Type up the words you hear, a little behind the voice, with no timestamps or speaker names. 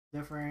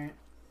different.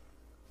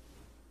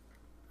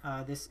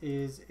 This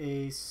is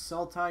a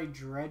Sultai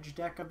Dredge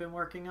deck I've been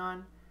working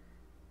on.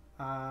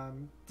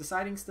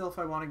 Deciding still if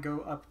I want to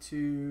go up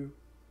to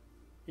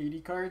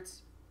 80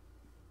 cards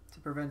to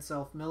prevent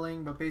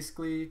self-milling, but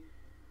basically a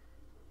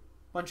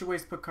bunch of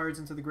ways to put cards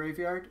into the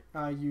graveyard.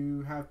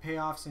 You have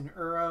payoffs in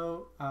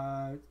Uro.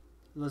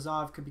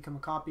 Lazov could become a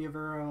copy of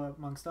Uro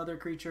amongst other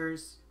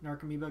creatures.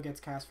 Narcomoeba gets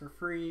cast for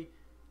free.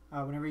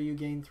 Whenever you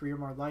gain 3 or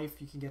more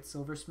life, you can get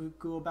Silver Smoot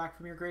Ghoul back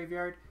from your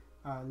graveyard.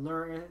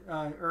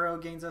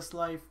 Uro gains us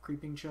life.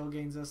 Creeping Chill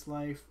gains us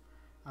life.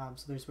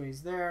 So there's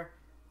ways there.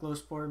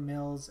 Glowspore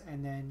mills,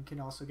 and then can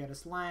also get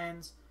us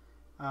lands.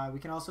 We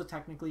can also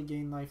technically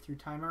gain life through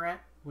Timaret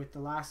with the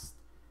last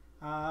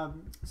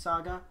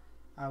saga.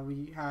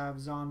 We have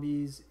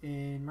zombies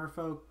in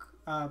Merfolk,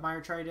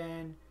 Mire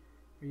Trident.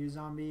 Are you a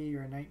zombie?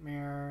 You're a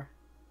nightmare.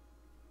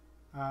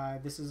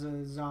 This is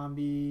a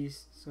zombie,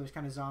 so there's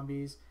kind of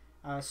zombies.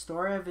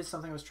 Storev is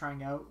something I was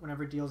trying out.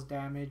 Whenever it deals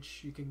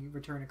damage, you can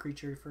return a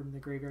creature from the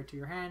graveyard to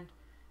your hand,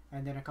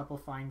 and then a couple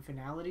fine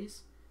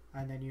finalities.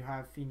 And then you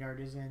have Fiend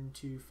Artisan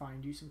to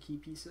find you some key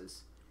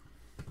pieces.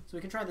 So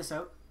we can try this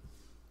out.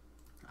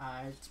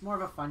 It's more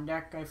of a fun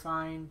deck, I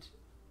find.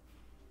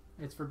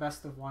 It's for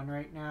best of 1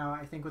 right now.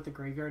 I think with the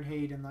Graveyard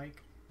Hate and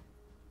like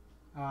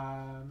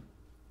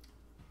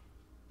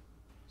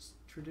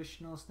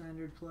traditional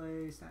standard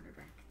play, standard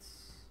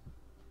rankeds.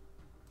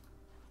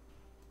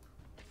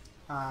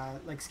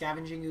 Like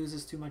Scavenging Ooze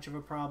is too much of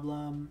a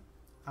problem.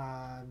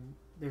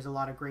 There's a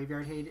lot of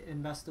Graveyard Hate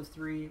in best of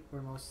 3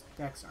 where most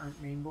decks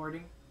aren't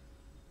mainboarding.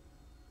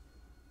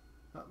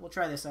 But we'll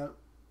try this out.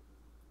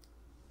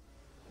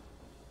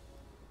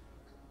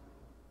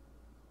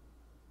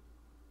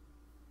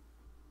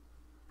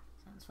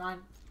 Sounds fine.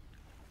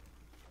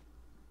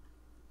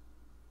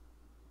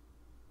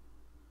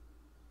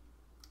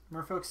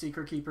 Merfolk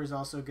Secret Keeper is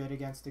also good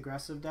against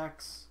aggressive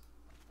decks.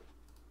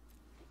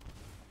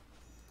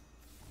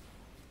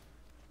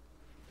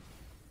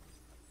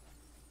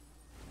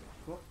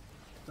 Cool.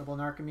 Double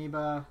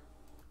Narcomoeba.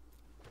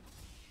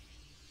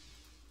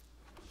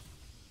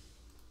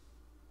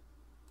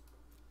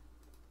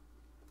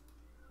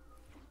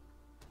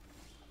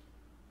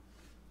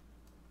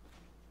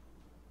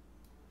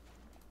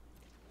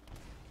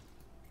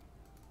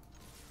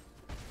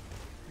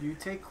 You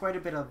take quite a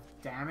bit of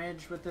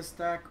damage with this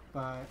deck,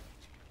 but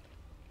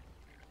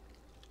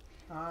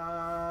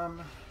I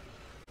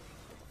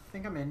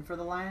think I'm in for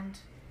the land.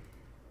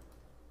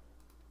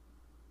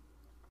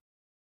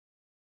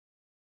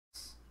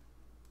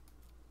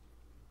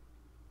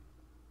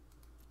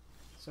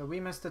 So we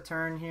missed a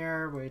turn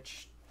here,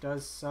 which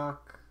does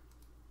suck.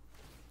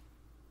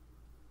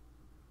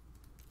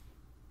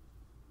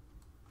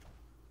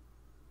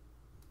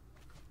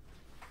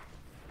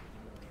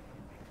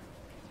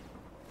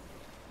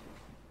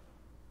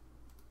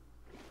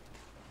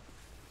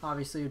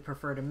 Obviously, you'd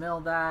prefer to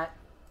mill that.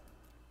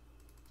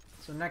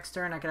 So next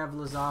turn, I could have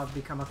Lazov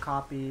become a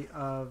copy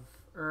of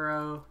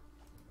Uro.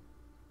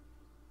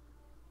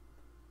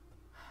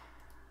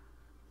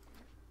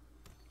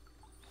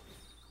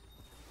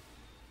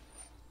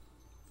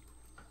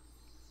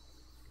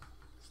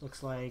 This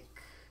looks like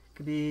it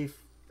could be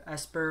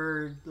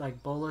Esper,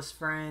 like Bolus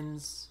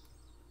Friends.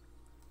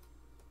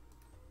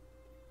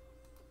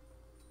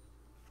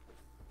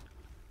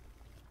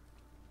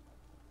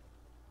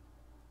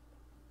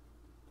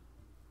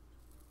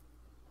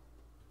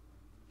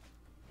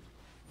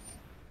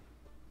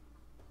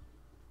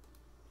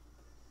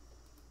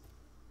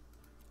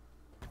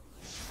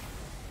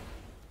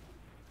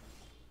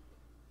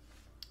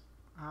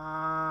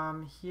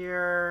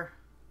 Here,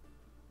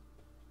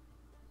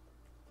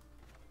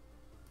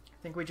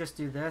 I think we just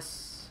do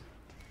this.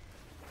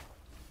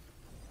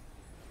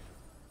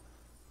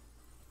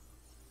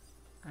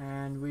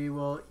 And we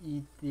will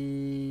eat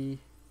the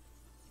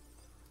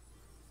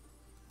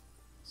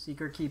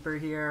Secret Keeper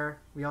here.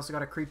 We also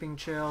got a Creeping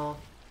Chill.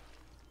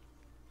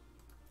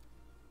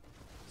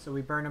 So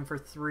we burn him for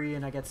 3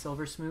 and I get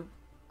Silver Smoot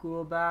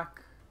Ghoul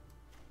back.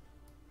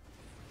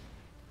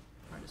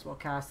 Might as well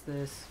cast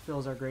this.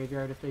 Fills our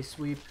graveyard if they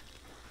sweep.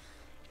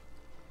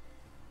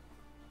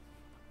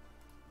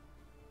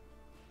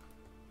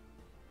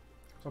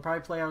 So I'll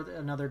probably play out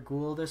another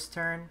Ghoul this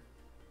turn,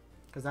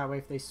 because that way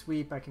if they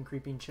sweep I can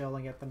Creeping Chill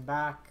and get them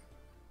back.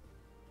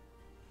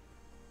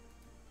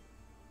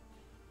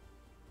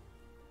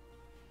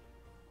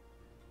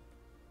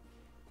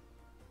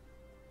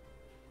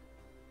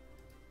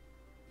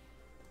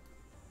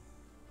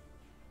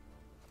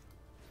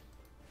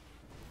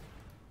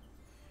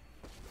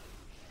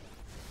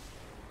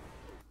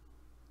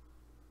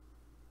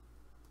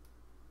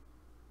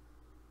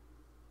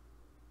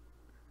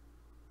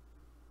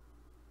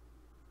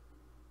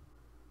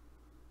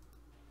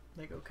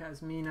 They go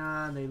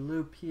Kasmina, they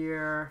loop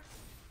here.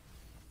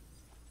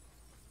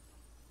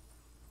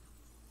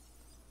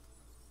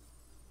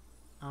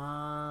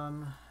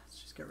 Let's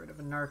just get rid of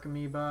a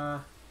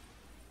Narcomoeba.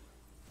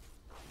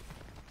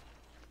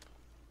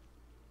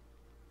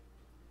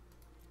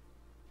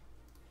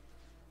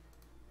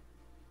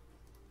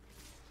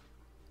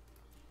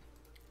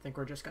 I think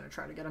we're just going to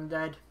try to get him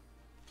dead.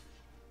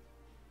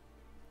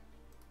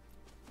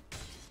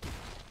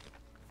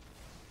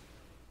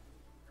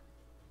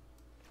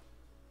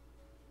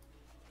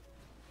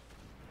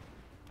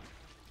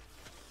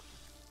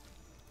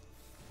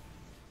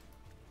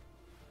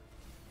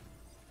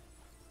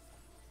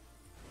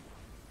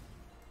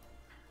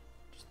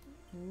 Just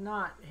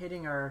not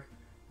hitting our...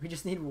 We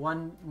just need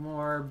one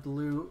more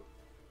blue...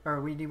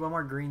 Or we need one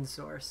more green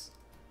source.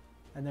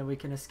 And then we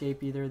can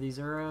escape either of these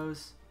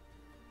arrows.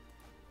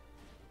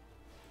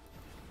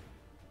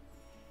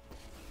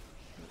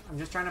 I'm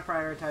just trying to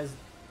prioritize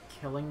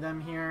killing them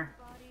here.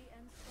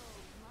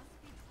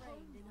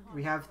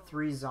 We have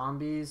 3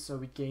 zombies, so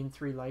we gain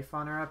 3 life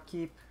on our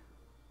upkeep.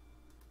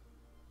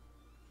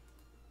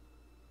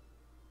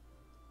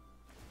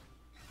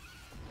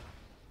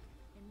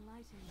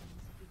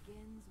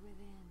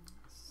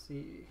 Let's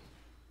see.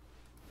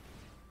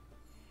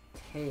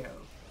 Teo.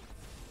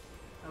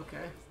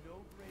 Okay. No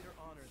greater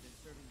honor than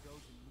serving those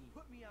in need.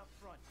 Put me out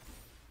front.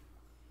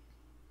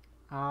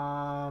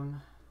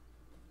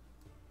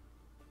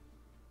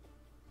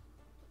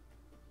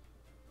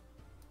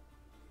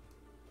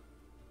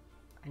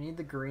 I need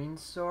the green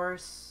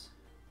source.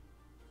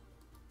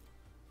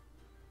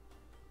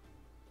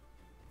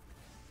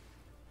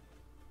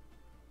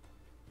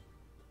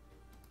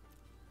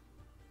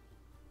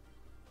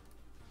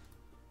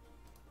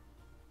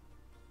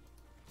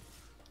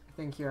 I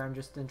think here I'm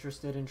just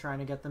interested in trying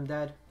to get them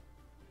dead.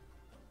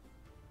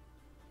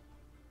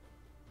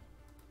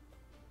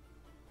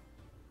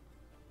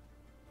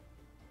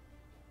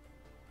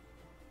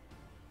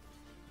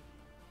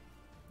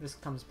 This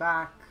comes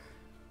back.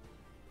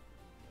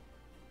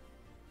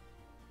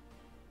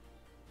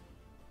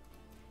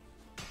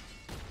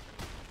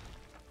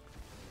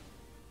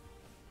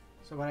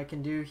 So what I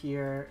can do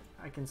here,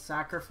 I can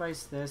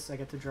sacrifice this, I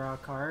get to draw a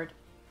card.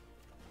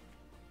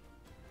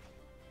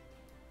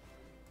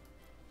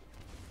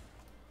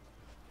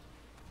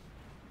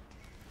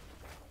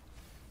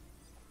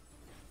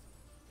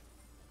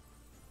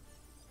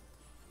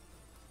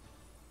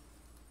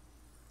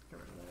 Get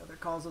rid of the other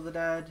Calls of the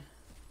Dead.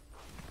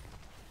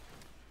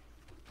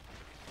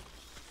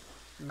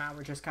 Now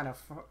we're just kind of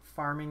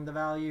farming the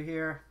value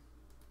here.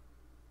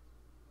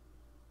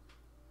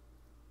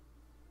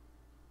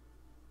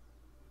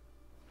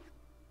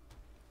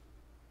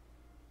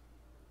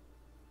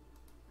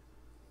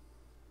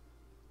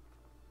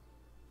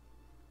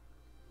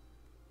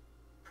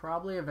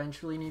 Probably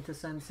eventually need to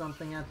send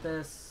something at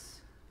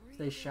this. If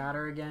they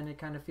shatter again, it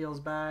kind of feels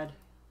bad.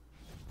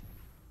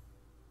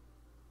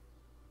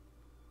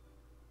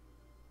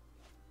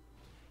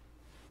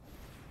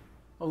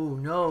 Oh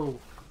no!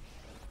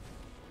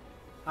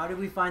 How did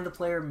we find the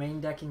player main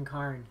decking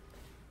Karn?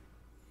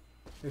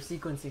 Their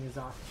sequencing is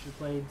off. She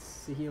played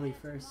Saheeli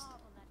first.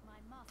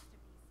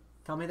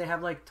 Tell me they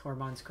have like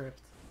Tormod's Crypt.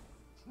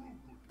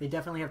 They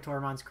definitely have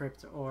Tormod's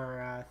Crypt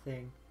or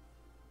thing.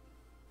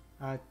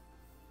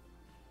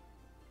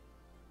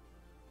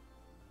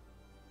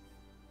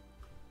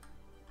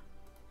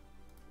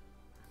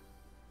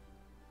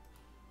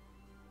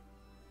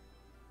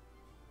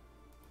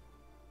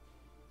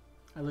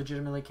 I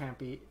legitimately can't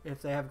beat.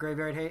 If they have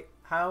Graveyard Hate,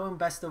 how in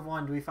best of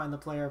 1 do we find the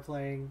player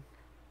playing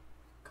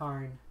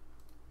Karn?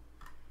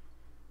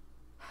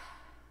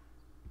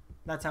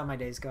 That's how my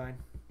day's going.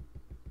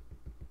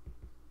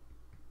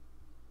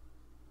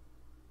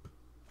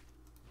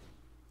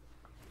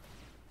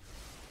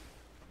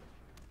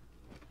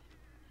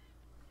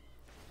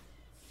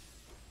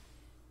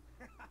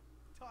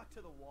 Talk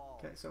to the wall.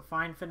 Okay, so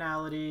find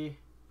finality.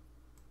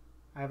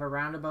 I have a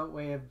roundabout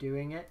way of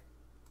doing it,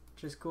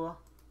 which is cool.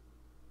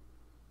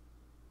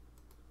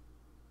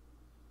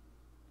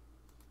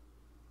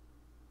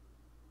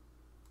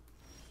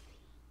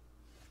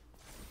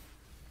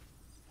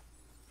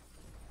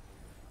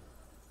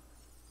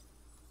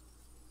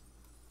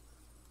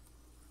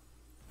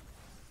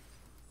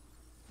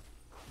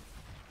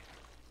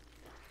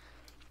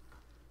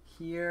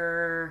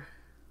 Here,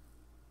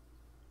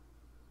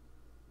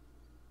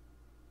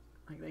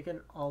 like they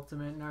can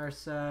ultimate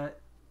Narset.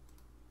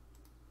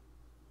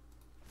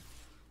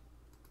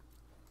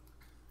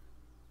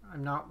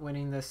 I'm not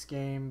winning this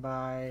game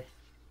by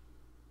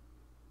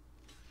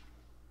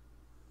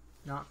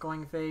not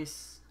going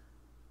face.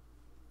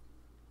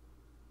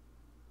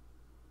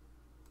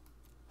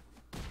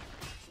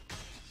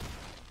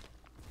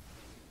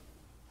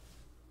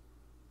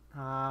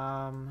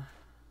 Let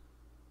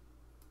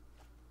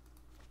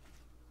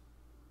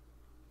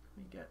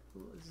me get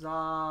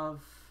Lazav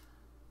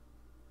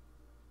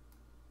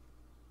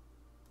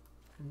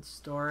and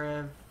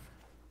Storev.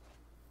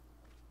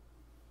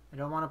 I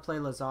don't want to play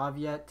Lazav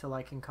yet till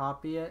I can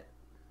copy it.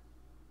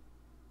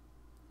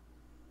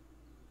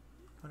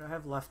 What do I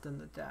have left in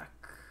the deck?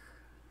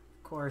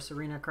 Of course,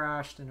 Arena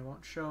crashed and it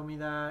won't show me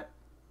that.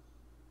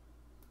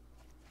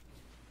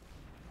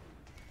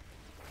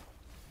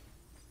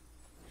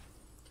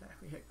 Okay,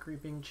 we hit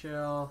Creeping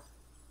Chill.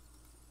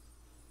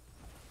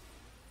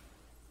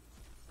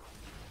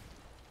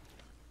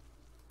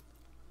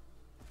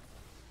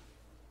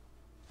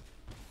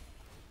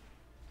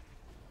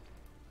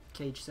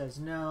 Cage says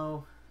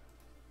no.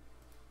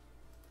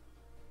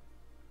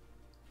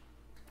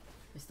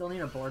 I still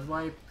need a board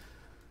wipe.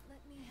 Let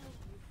me help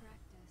you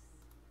practice.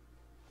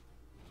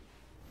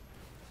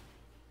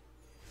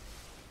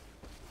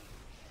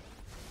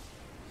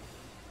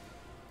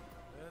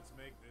 Let's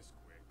make this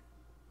quick.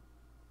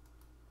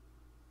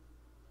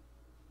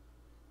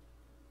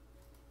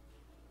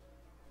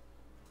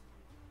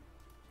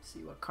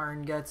 See what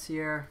Karn gets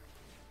here.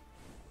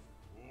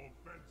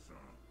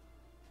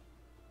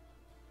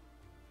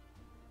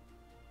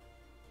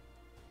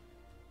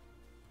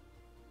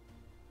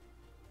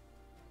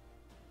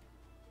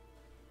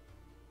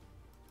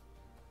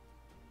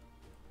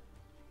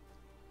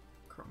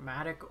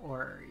 Chromatic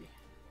Orrery.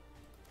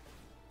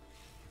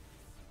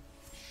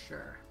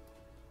 Sure.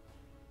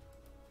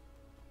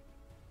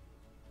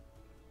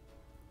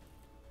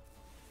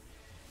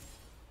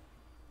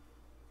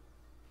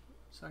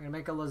 So I'm gonna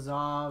make a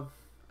Lazav,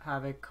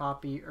 have it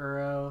copy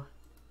Uro.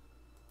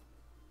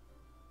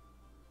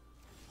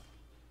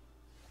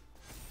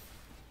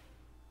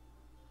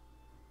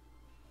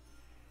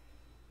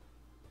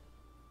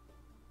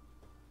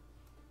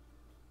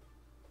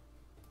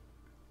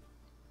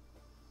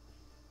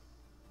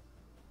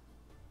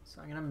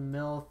 So I'm gonna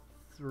mill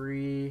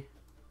 3.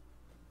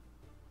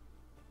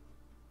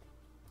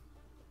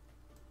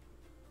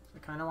 So I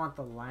kind of want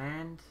the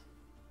land.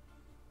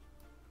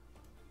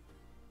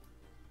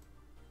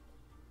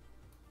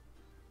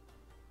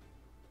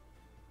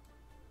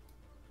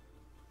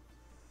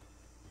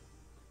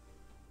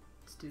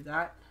 Let's do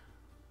that.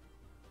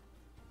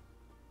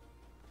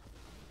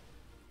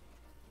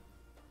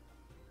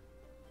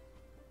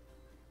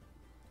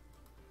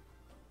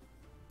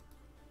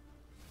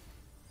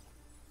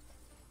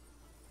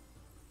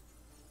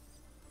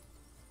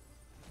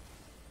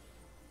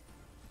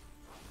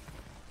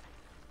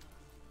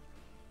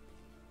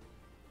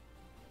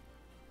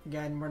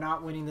 Again, we're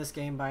not winning this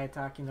game by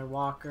attacking their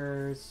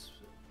walkers.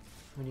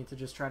 We need to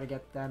just try to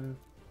get them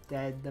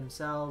dead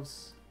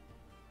themselves.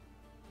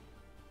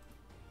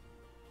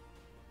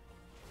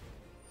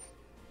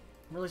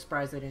 I'm really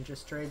surprised they didn't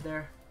just trade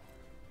there.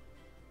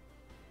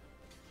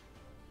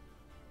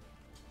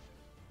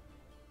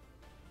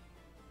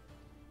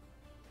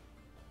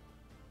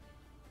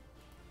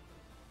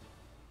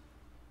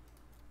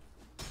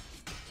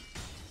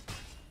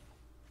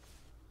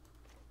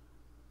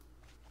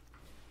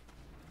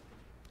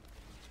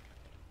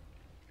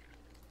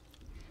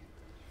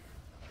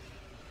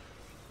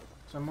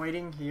 So I'm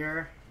waiting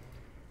here.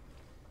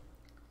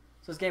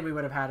 So this game we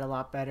would have had a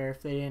lot better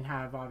if they didn't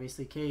have,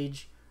 obviously,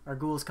 Cage. Our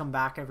ghouls come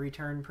back every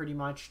turn pretty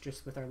much,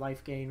 just with our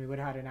life gain. We would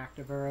have had an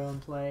active Uro in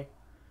play.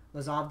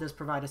 Lazav does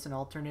provide us an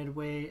alternate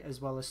way, as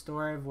well as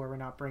Storev, where we're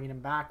not bringing him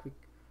back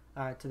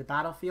to the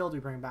battlefield. We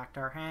bring him back to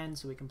our hand,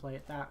 so we can play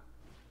it that.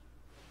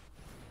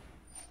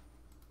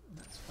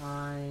 That's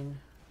fine.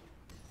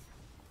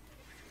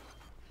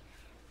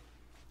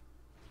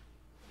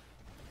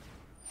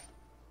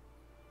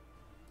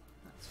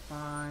 That's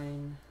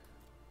fine.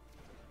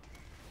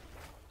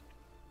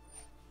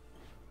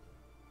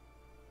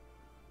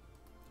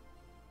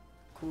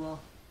 Cool.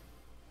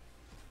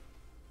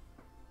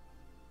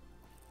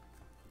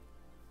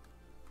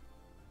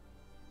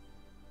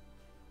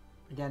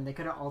 Again, they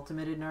could have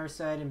ultimated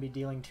Narset and be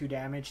dealing 2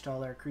 damage to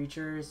all our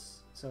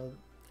creatures. So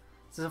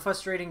it's a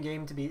frustrating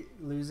game to be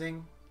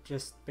losing,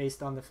 just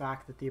based on the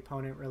fact that the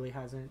opponent really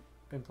hasn't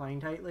been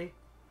playing tightly.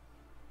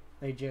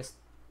 They just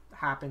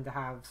happen to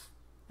have,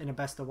 in a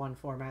best-of-1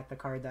 format, the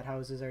card that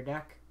houses our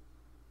deck.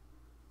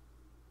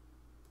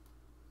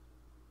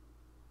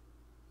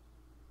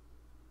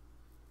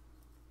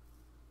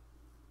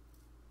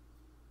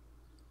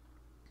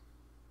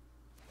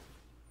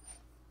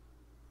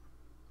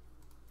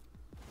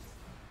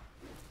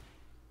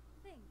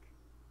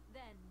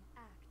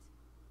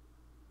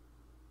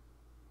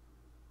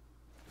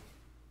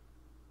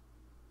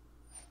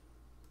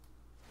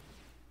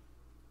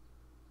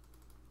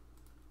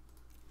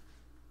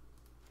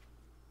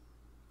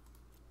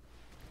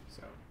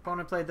 So,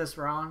 opponent played this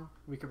wrong.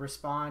 We could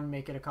respond,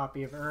 make it a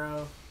copy of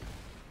Uro.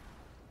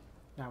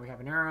 Now we have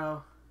an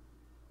Uro.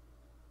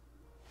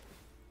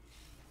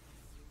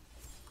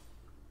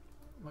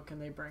 What can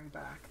they bring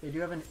back? They do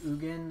have an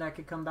Ugin that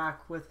could come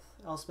back with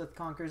Elspeth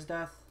Conquers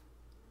Death.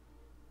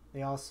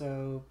 They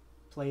also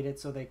played it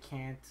so they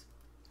can't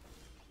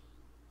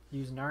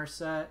use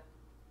Narset.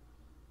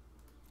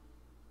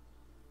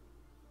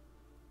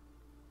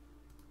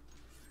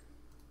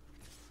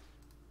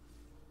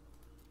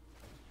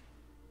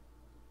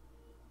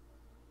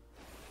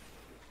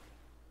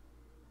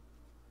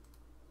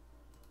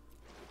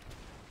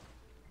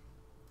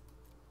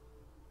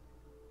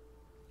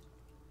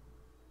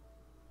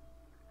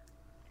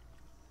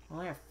 I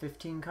only have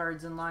 15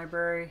 cards in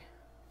library.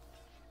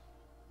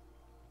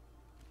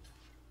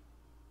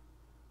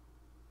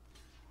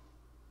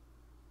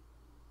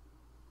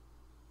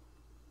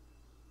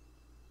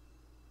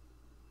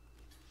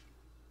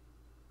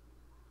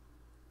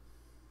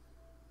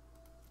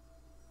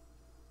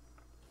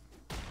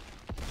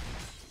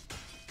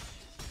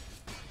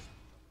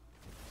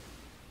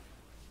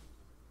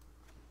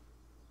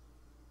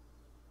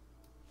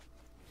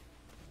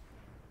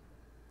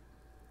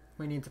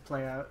 we need to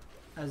play out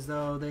as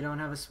though they don't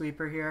have a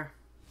sweeper here.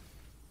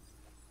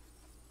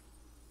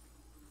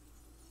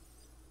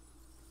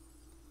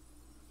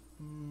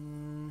 How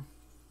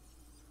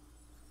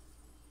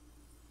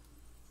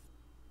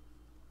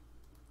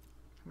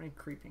many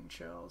creeping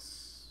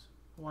chills?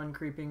 1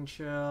 creeping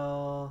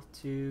chill,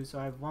 2, so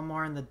I have 1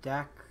 more in the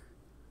deck.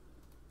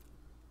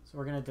 So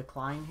we're gonna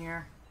decline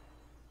here.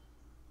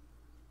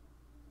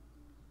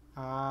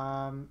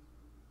 I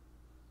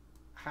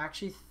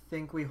actually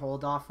think we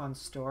hold off on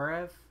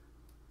Storev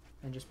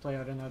and just play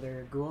out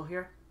another ghoul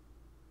here.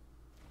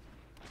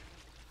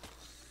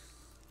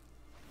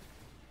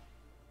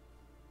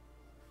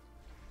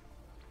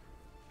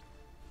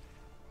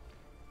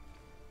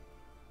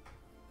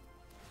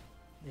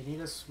 They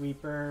need a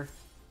sweeper.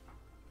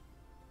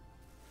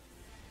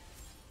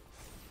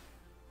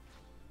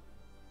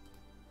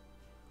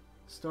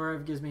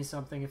 Storev gives me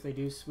something if they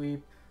do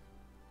sweep.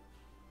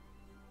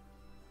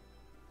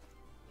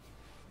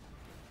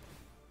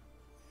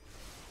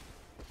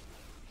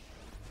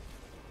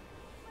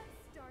 Let's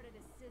start at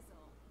a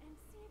sizzle and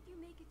see if you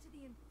make it to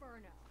the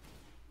inferno.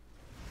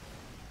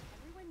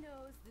 Everyone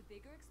knows the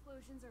bigger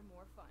explosions are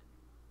more fun.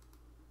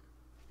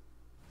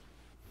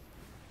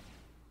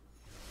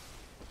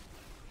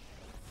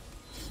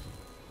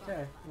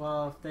 Okay,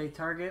 well, if they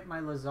target my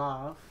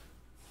Lazov...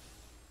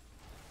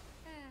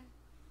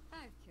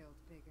 I've killed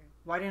bigger.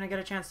 Why didn't I get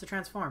a chance to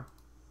transform?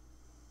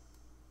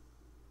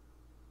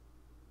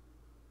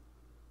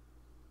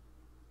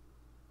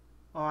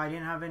 Oh, I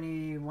didn't have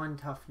any 1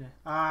 toughness.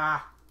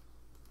 Ah!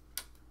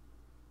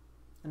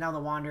 And now the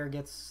Wanderer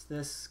gets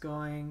this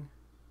going.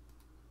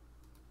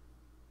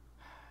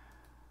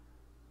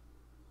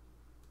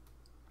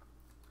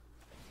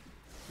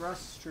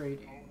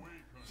 Frustrating.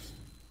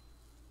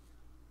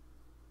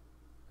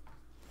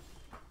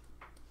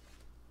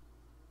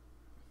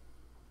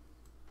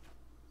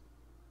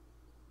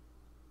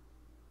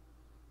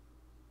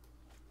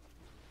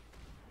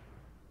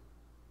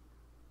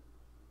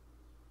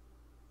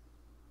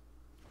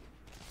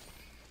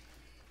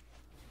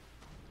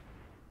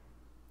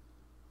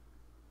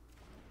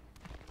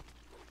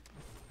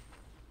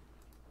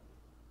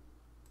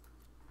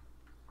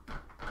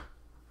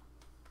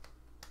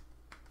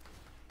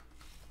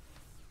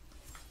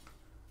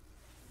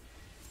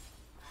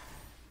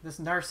 This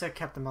Narset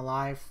kept him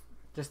alive.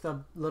 Just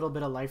a little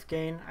bit of life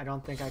gain. I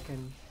don't think I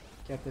can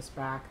get this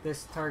back.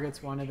 This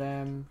targets one of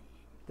them.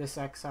 This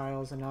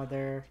exiles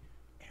another.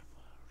 I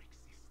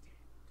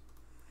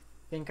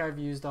think I've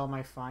used all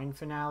my fine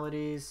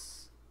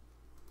finalities.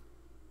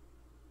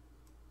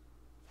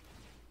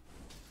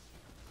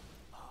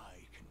 I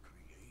can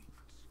create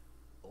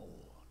or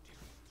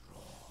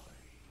destroy.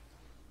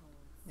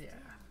 Yeah.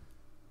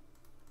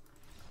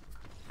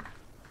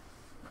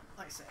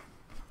 Like I said,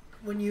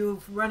 when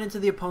you run into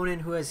the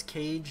opponent who has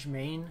Cage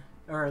main,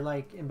 or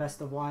like in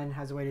best of 1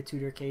 has a way to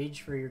tutor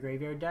Cage for your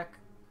graveyard deck.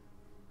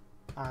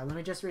 Let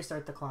me just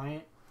restart the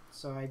client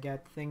so I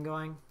get the thing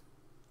going.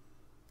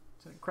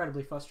 It's an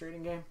incredibly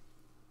frustrating game.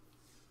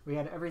 We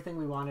had everything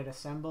we wanted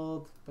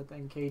assembled, but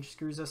then Cage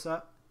screws us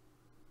up.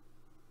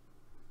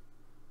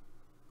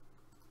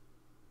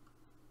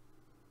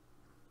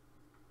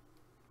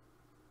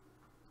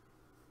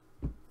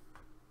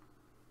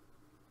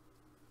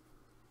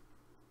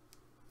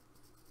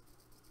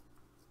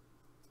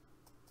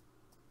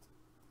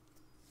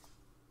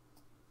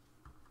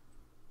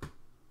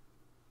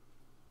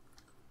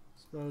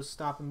 Those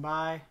stopping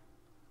by.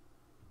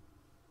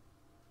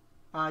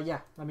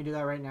 Yeah, let me do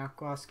that right now,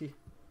 Kowalski.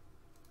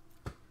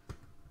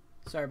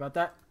 Sorry about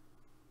that.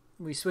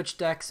 We switched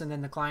decks and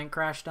then the client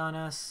crashed on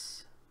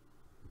us.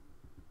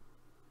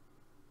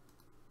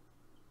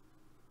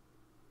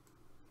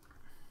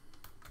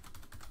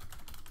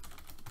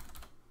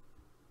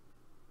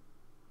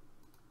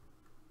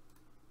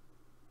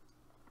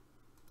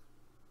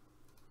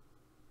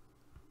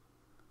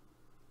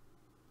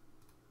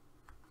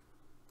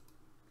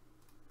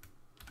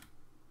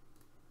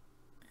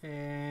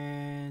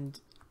 And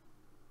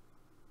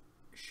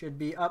should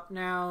be up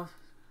now.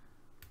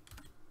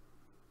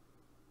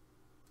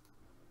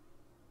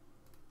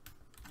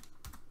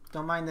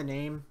 Don't mind the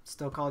name,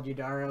 still called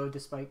Yudaro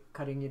despite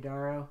cutting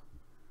Yudaro.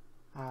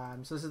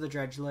 So this is the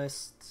Dredge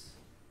list.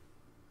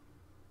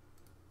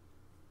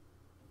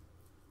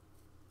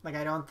 Like,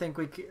 I don't think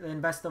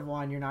in best of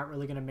 1 you're not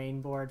really going to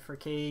main board for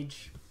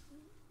Cage.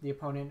 The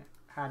opponent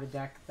had a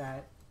deck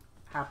that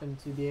happened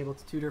to be able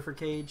to tutor for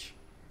Cage.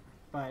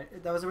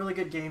 But that was a really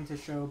good game to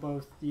show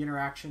both the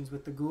interactions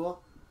with the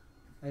Ghoul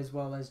as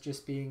well as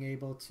just being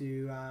able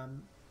to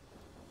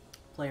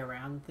play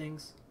around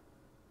things.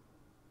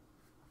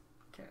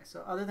 Okay,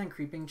 so other than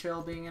Creeping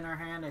Chill being in our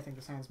hand, I think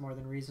this hand's more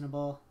than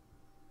reasonable.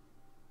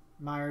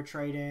 Mire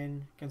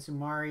Triton,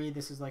 Gensumari,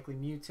 this is likely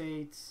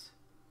Mutate.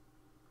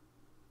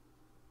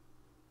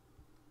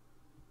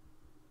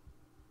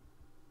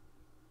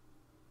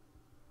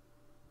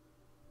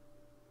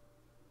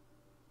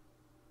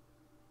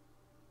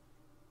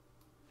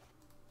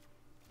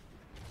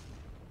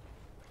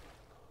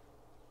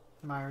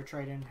 Mire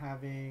Triton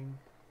having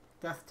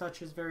Death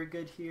Touch is very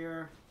good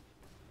here.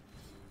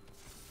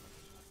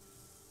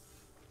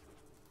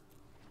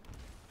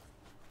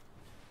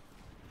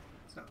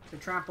 The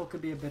trample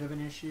could be a bit of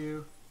an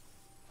issue.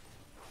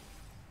 I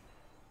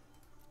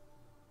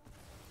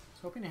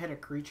was hoping to hit a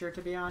creature,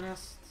 to be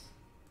honest.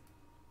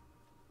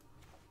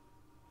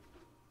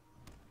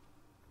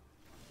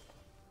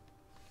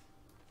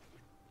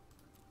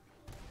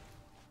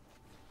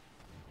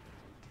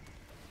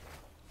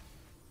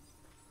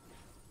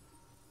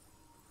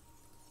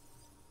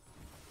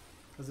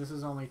 Because this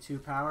is only 2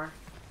 power.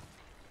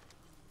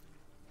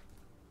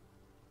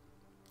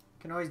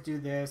 Can always do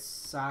this,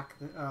 sack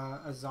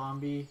a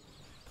zombie.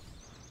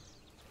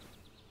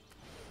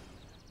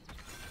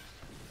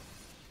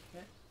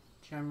 Okay.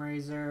 Gem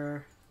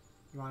Razor.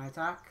 You want to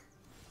attack?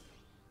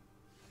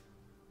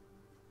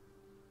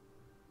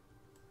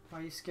 Why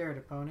are you scared,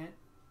 opponent?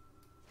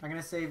 I'm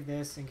going to save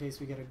this in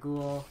case we get a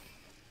ghoul.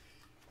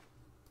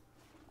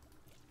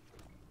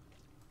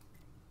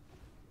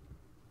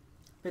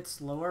 Bit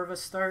slower of a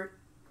start.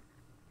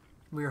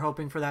 We were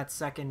hoping for that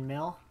second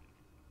mill.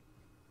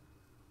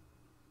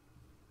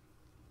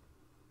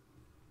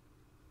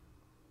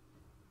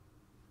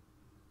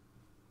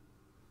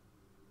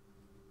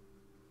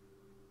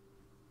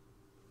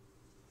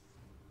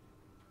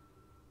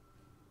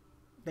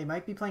 They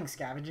might be playing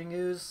Scavenging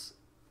Ooze.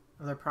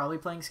 Or they're probably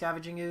playing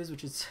Scavenging Ooze,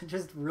 which is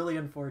just really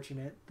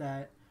unfortunate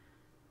that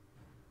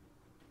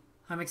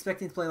I'm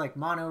expecting to play like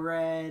Mono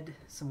Red,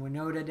 some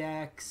Winota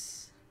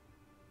decks.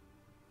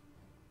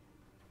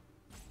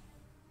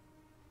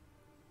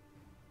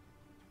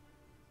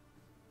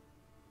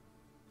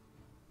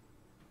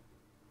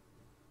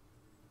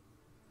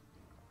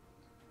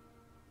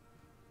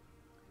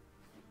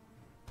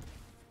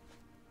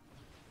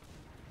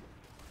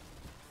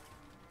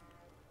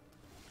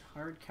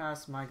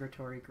 Hardcast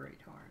Migratory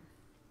Greathorn.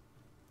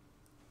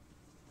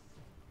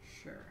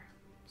 Sure.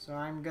 So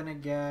I'm gonna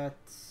get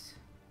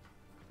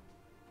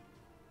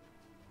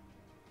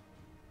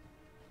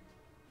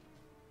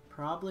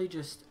probably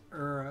just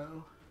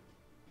Uro.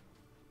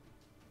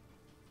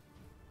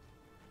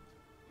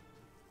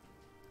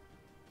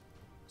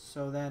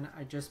 So then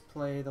I just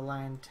play the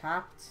land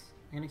tapped.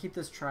 I'm gonna keep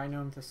this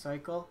Trinome to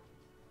cycle.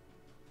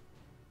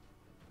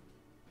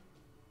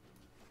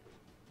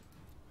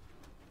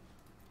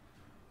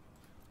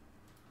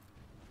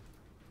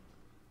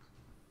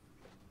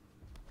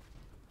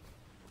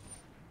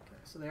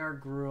 So they are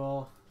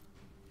Gruul.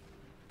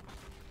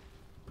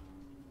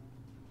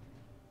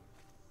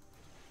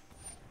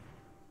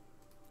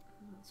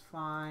 That's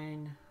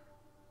fine.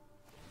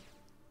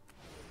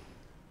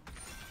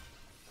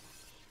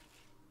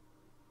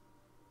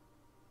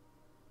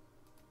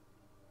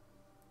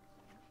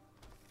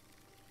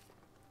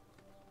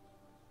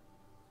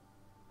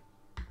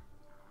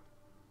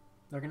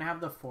 They're gonna have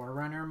the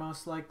Forerunner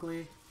most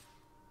likely.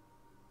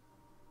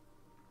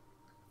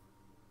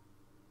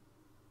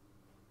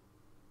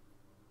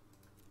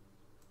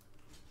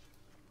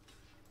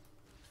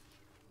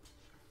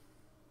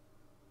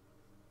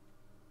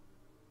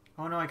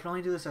 Oh no, I can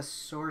only do this as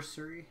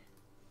sorcery.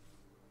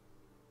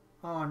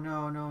 Oh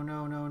no, no,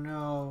 no, no,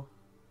 no.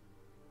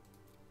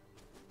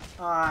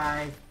 Oh,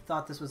 I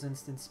thought this was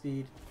instant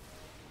speed.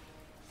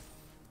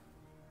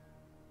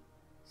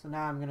 So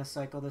now I'm gonna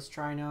cycle this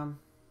Trinome.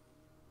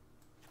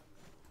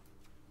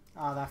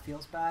 Oh, that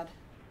feels bad.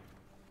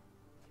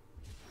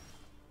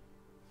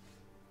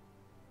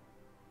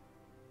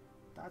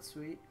 That's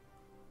sweet.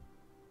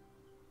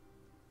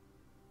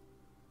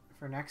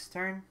 For next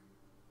turn.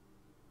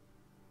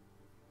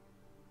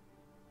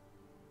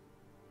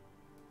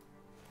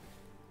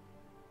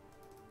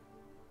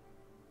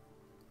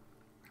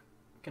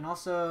 Can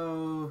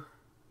also...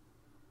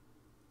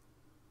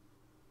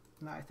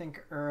 No, I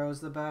think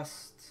Uro's the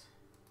best.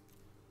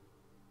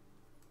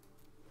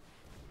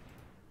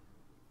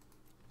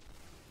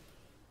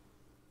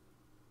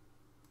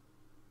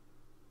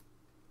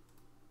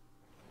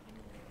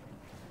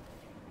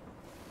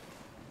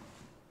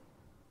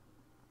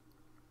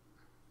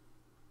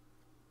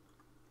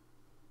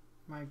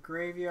 My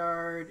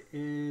graveyard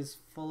is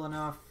full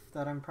enough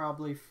that I'm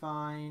probably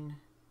fine.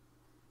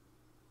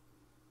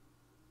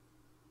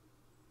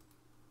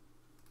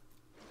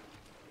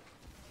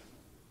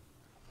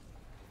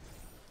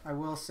 I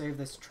will save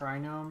this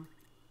Trinome.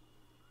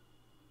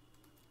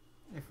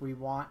 If we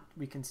want,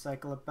 we can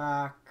cycle it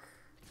back.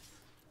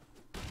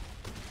 Okay,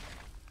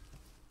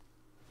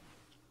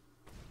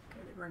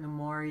 they bring a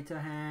Mori to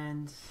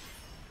hand.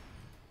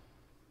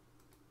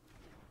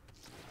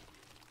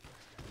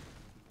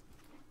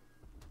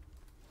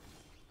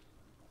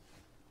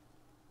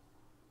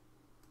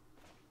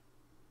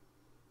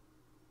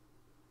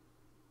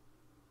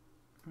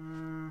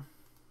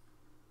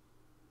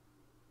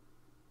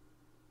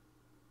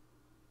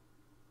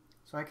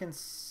 So I can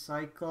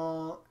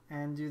cycle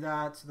and do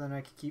that so then I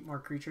can keep more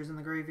creatures in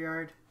the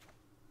graveyard.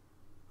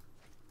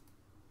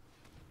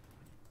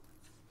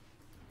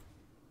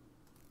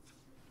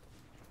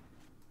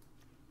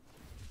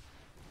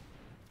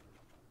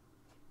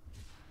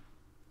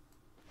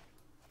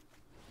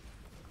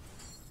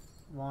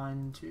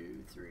 One,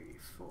 two, three,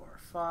 four,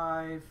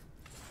 five.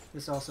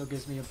 This also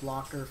gives me a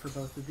blocker for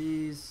both of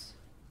these.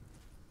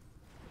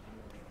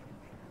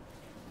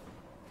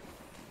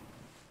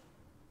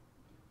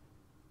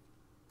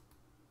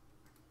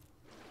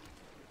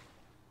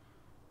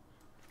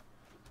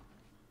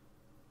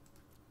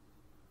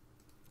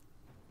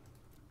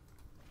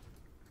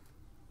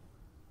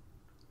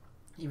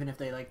 Even if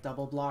they like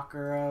double block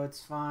Uro, it's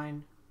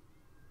fine.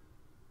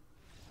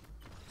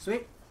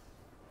 Sweet.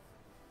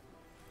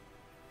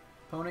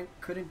 Opponent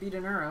couldn't beat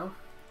an Uro.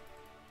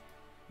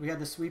 We had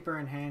the sweeper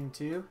in hand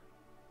too.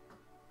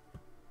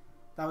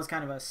 That was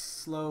kind of a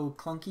slow,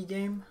 clunky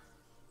game.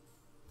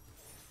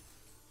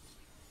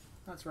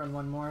 Let's run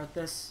one more at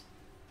this.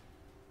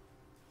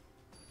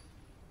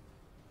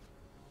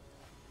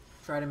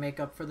 Try to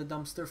make up for the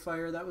dumpster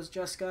fire that was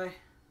Jeskai.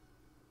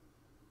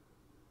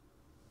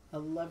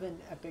 11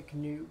 epic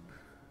noob.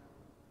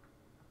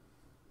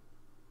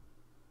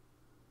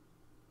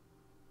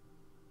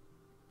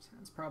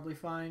 Sounds probably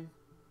fine.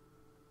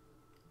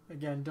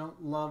 Again,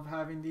 don't love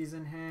having these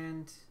in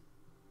hand.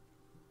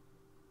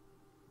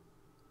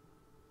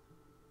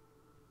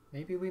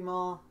 Maybe we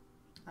maul.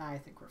 I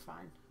think we're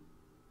fine.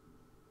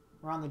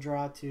 We're on the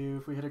draw too.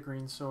 If we hit a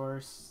green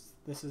source,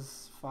 this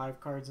is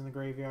 5 cards in the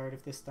graveyard.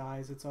 If this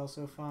dies, it's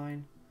also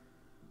fine.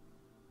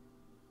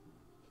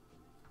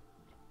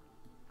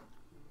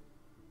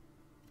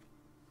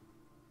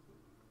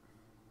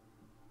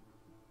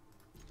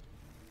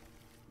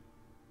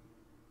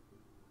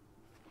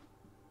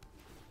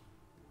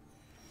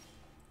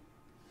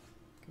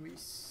 Can we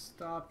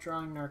stop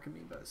drawing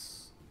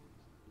Narcomoebas?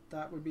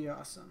 That would be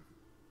awesome.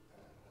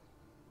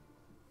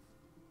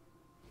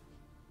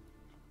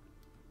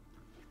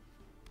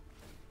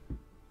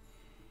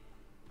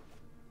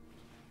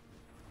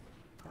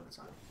 It's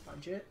on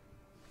budget.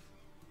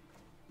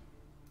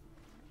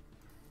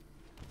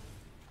 I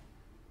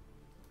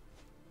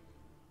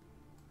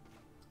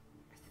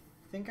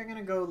think I'm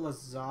gonna go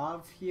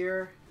Lazav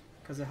here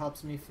because it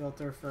helps me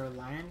filter for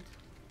land.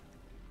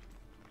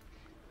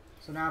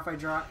 So now if I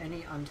draw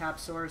any untapped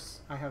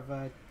source, I have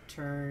a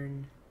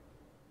turn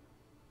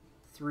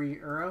 3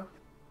 Uro.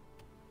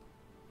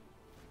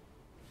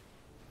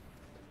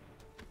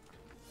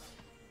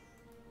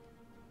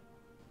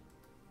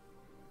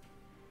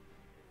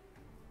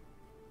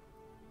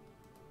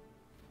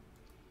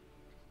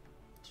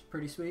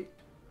 Pretty sweet.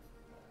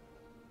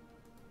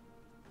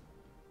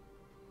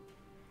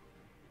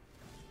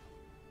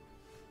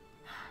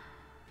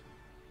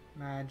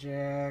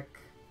 Magic.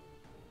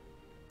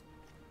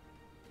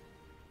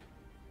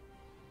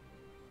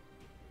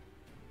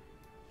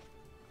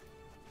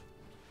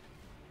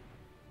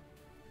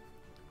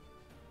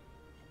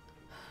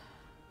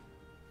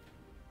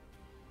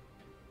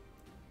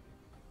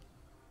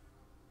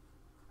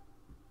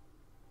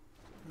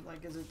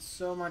 Like, is it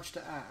so much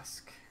to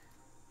ask?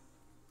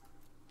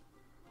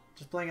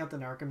 Just playing out the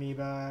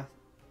Narcomoeba.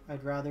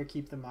 I'd rather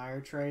keep the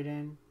Mire trade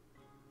in.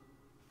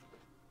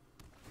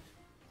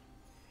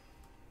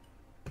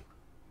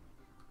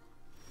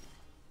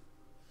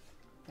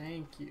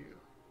 Thank you.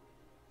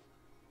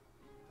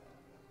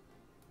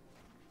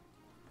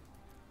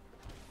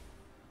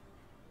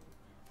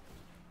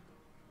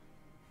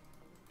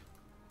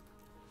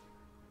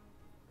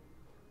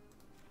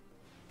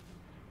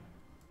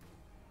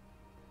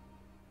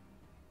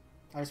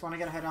 I just want to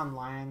get ahead on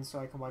land so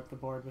I can wipe the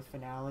board with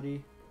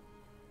Finality.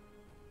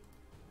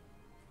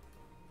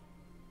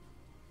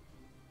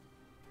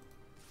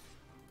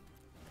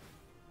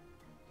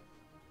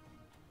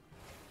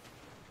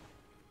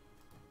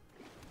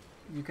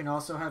 You can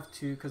also have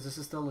 2 because this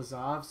is still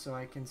Lazav, so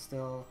I can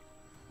still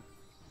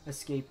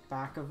escape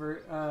back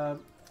over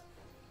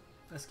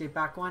escape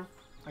back 1.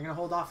 I'm gonna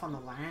hold off on the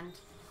land.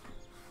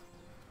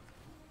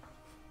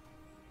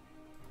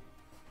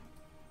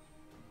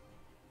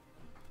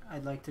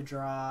 I'd like to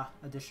draw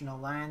additional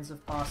lands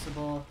if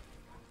possible.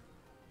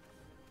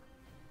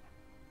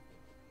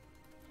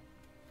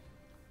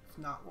 If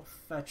not, we'll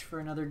fetch for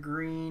another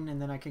green,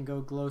 and then I can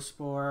go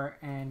Glowspore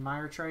and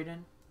Mire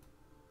Trident.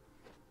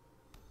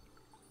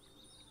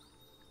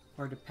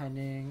 Or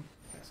depending...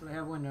 Okay, so they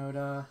have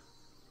Winota.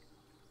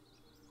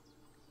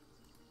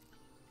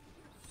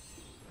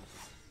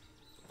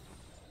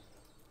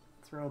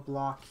 Throw a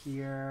block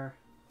here.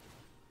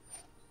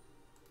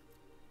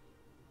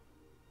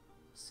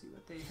 See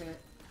what they hit.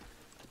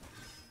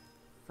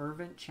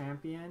 Fervent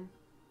Champion.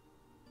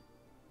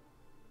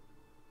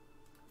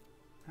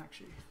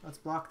 Actually, let's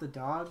block the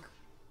dog,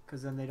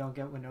 because then they don't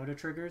get Winota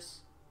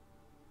triggers.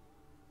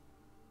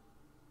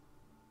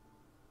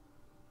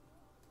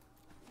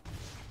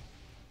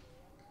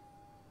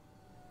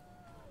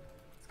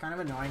 It's kind of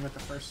annoying with the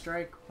first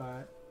strike,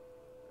 but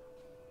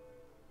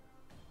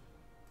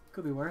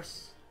could be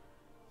worse.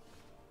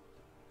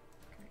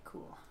 Okay,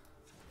 cool.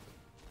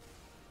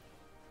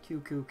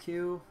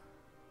 Q.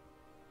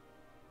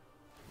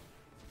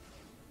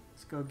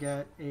 Let's go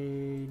get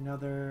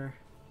another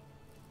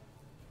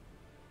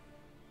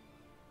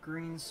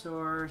green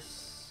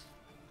source.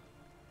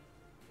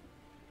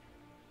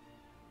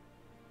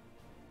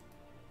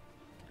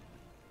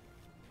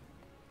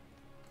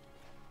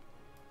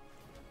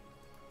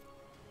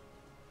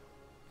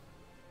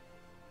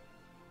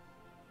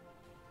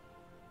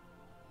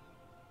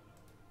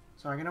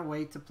 So I'm gonna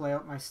wait to play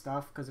out my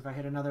stuff, because if I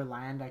hit another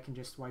land I can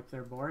just wipe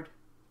their board.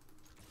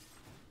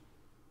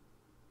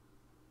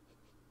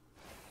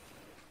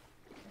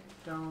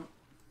 Don't.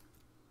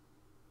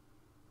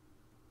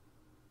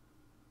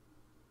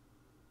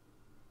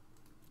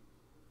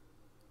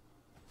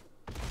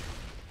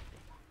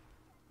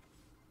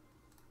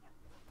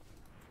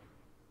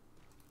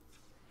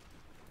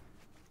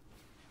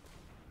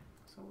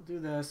 we'll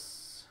do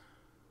this.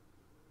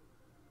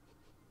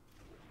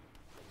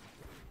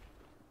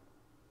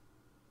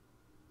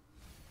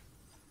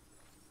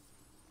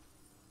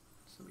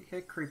 So we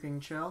hit Creeping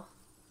Chill.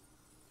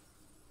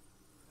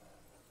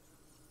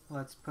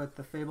 Let's put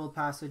the Fabled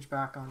Passage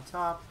back on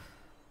top.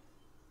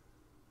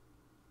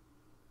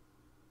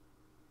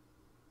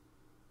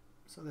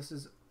 So this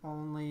is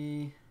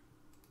only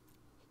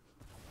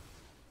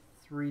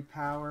 3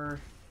 power.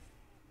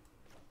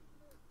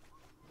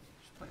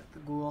 Just play with the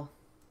Ghoul.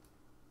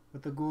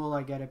 With the Ghoul,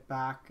 I get it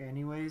back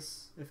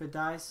anyways if it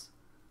dies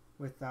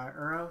with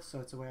Uro,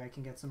 so it's a way I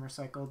can get some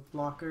recycled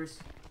blockers.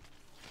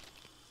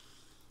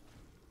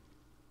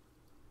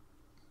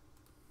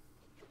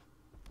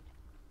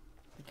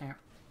 I can't.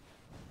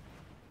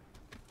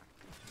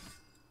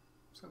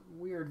 It's a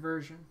weird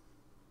version.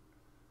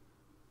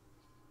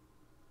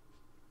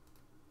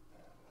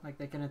 Like,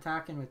 they can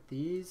attack in with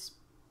these,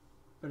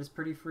 but it's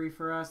pretty free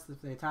for us.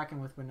 If they attack in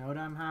with Winota,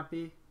 I'm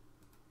happy.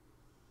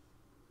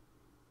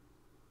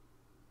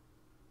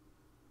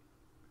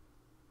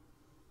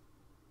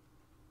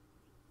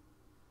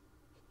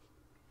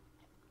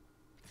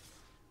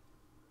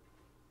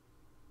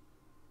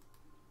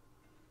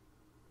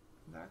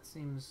 That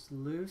seems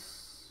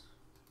loose.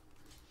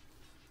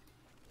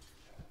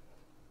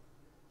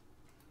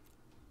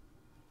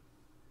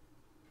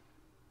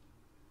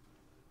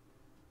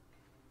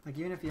 Like,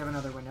 even if you have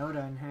another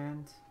Winota in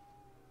hand.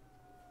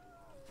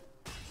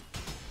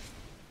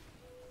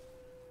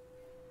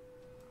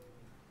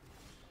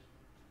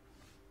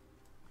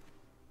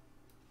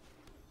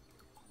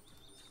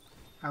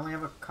 I only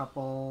have a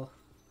couple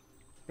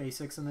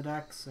basics in the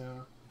deck,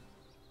 so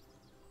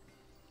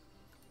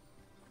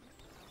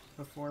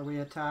before we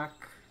attack,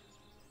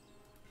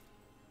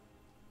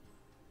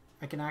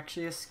 I can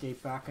actually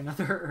escape back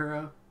another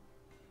Uro,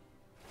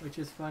 which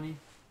is funny.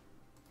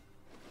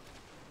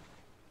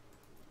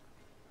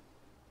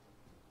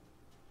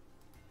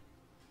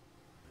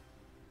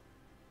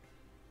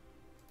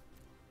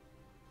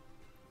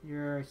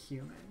 You're a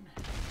human.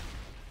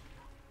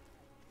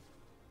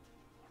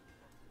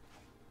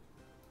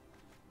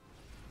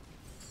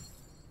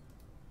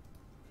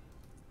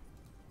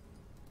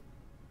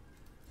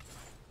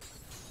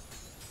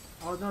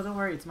 Oh no, don't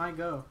worry, it's my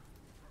go.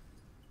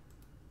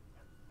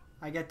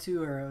 I get 2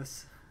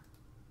 Uros.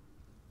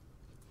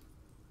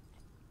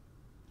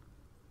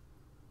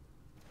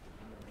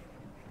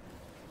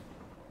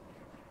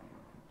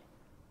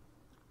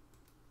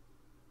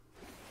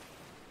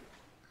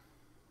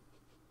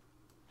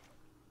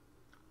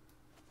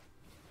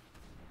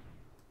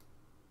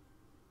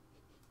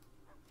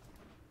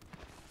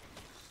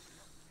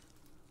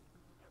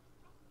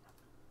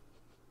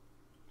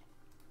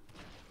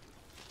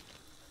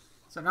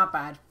 So not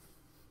bad.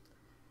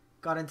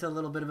 Got into a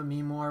little bit of a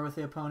meme war with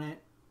the opponent.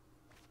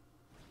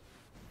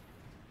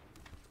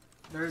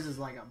 Theirs is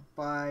like a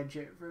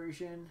budget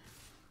version.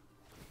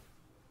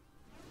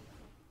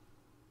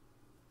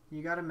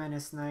 You got a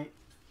Menace Knight.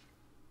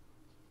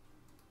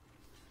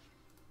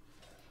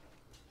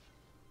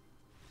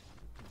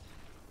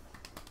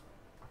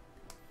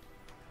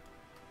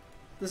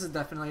 This is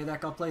definitely a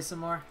deck I'll play some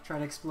more. Try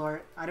to explore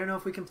it. I don't know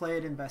if we can play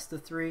it in best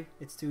of 3.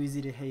 It's too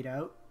easy to hate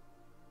out.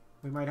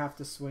 We might have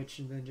to switch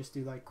and then just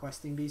do like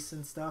questing beasts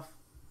and stuff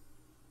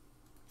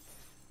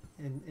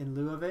in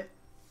lieu of it.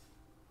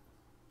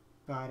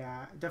 But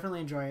definitely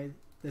enjoy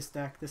this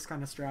deck. This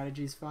kind of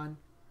strategy is fun.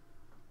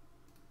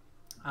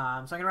 So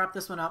I'm going to wrap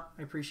this one up.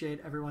 I appreciate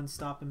everyone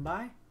stopping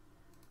by.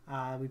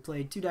 We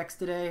played 2 decks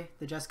today.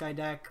 The Jeskai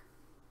deck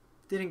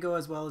didn't go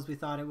as well as we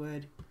thought it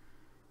would.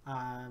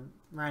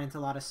 Ran into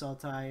a lot of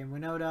Sultai and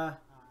Winota.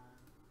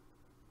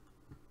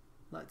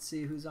 Let's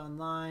see who's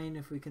online,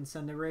 if we can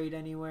send a raid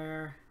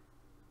anywhere.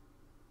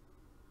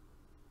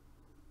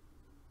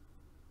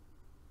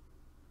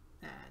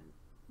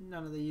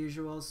 None of the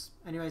usuals.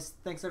 Anyways,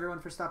 thanks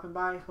everyone for stopping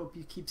by. Hope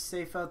you keep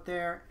safe out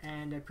there,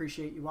 and I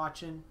appreciate you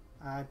watching.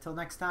 Till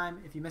next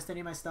time, if you missed any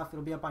of my stuff,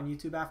 it'll be up on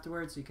YouTube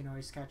afterwards, so you can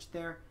always catch it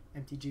there.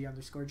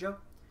 MTG_Joe.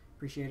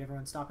 Appreciate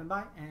everyone stopping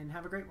by, and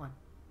have a great one.